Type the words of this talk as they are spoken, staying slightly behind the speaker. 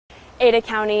Ada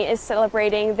County is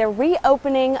celebrating the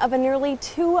reopening of a nearly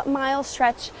 2-mile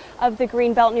stretch of the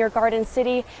Greenbelt near Garden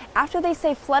City after they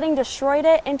say flooding destroyed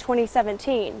it in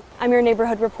 2017. I'm your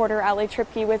neighborhood reporter, Allie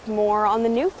Tripke, with more on the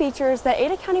new features that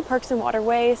Ada County Parks and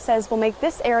Waterways says will make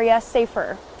this area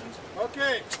safer.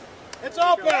 Okay, it's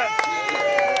open!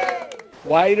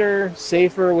 Wider,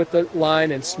 safer with the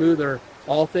line, and smoother.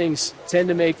 All things tend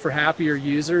to make for happier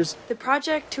users. The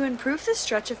project to improve the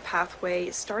stretch of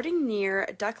pathway starting near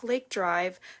Duck Lake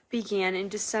Drive began in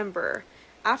December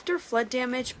after flood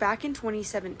damage back in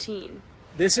 2017.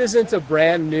 This isn't a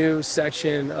brand new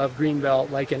section of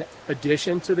Greenbelt like an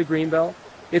addition to the Greenbelt.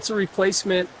 It's a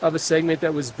replacement of a segment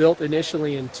that was built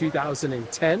initially in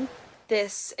 2010.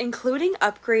 This including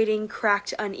upgrading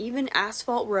cracked uneven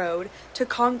asphalt road to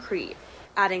concrete,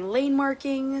 adding lane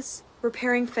markings,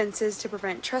 repairing fences to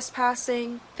prevent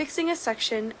trespassing, fixing a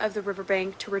section of the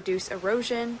riverbank to reduce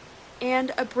erosion,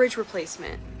 and a bridge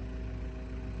replacement.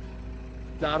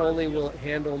 Not only will it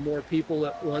handle more people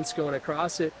at once going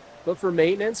across it, but for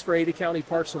maintenance for Ada County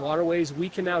Parks and Waterways, we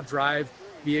can now drive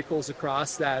vehicles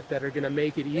across that are going to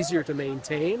make it easier to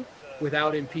maintain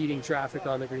without impeding traffic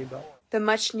on the Greenbelt. The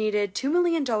much-needed $2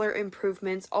 million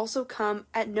improvements also come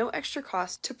at no extra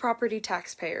cost to property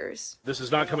taxpayers. This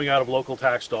is not coming out of local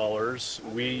tax dollars.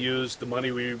 We used the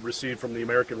money we received from the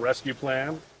American Rescue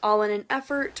Plan. All in an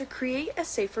effort to create a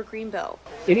safer Greenbelt.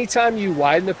 Anytime you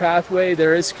widen the pathway,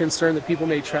 there is concern that people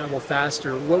may travel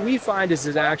faster. What we find is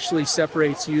it actually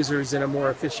separates users in a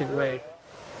more efficient way.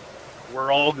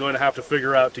 We're all going to have to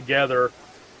figure out together,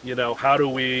 how do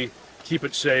we keep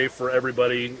it safe for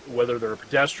everybody, whether they're a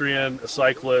pedestrian, a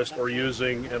cyclist, or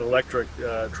using an electric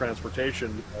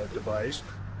transportation device.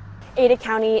 Ada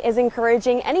County is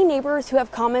encouraging any neighbors who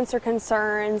have comments or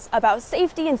concerns about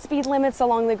safety and speed limits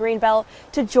along the Greenbelt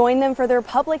to join them for their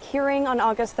public hearing on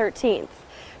August 13th.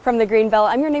 From the Greenbelt,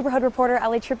 I'm your neighborhood reporter,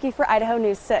 Allie Tripke for Idaho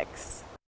News 6.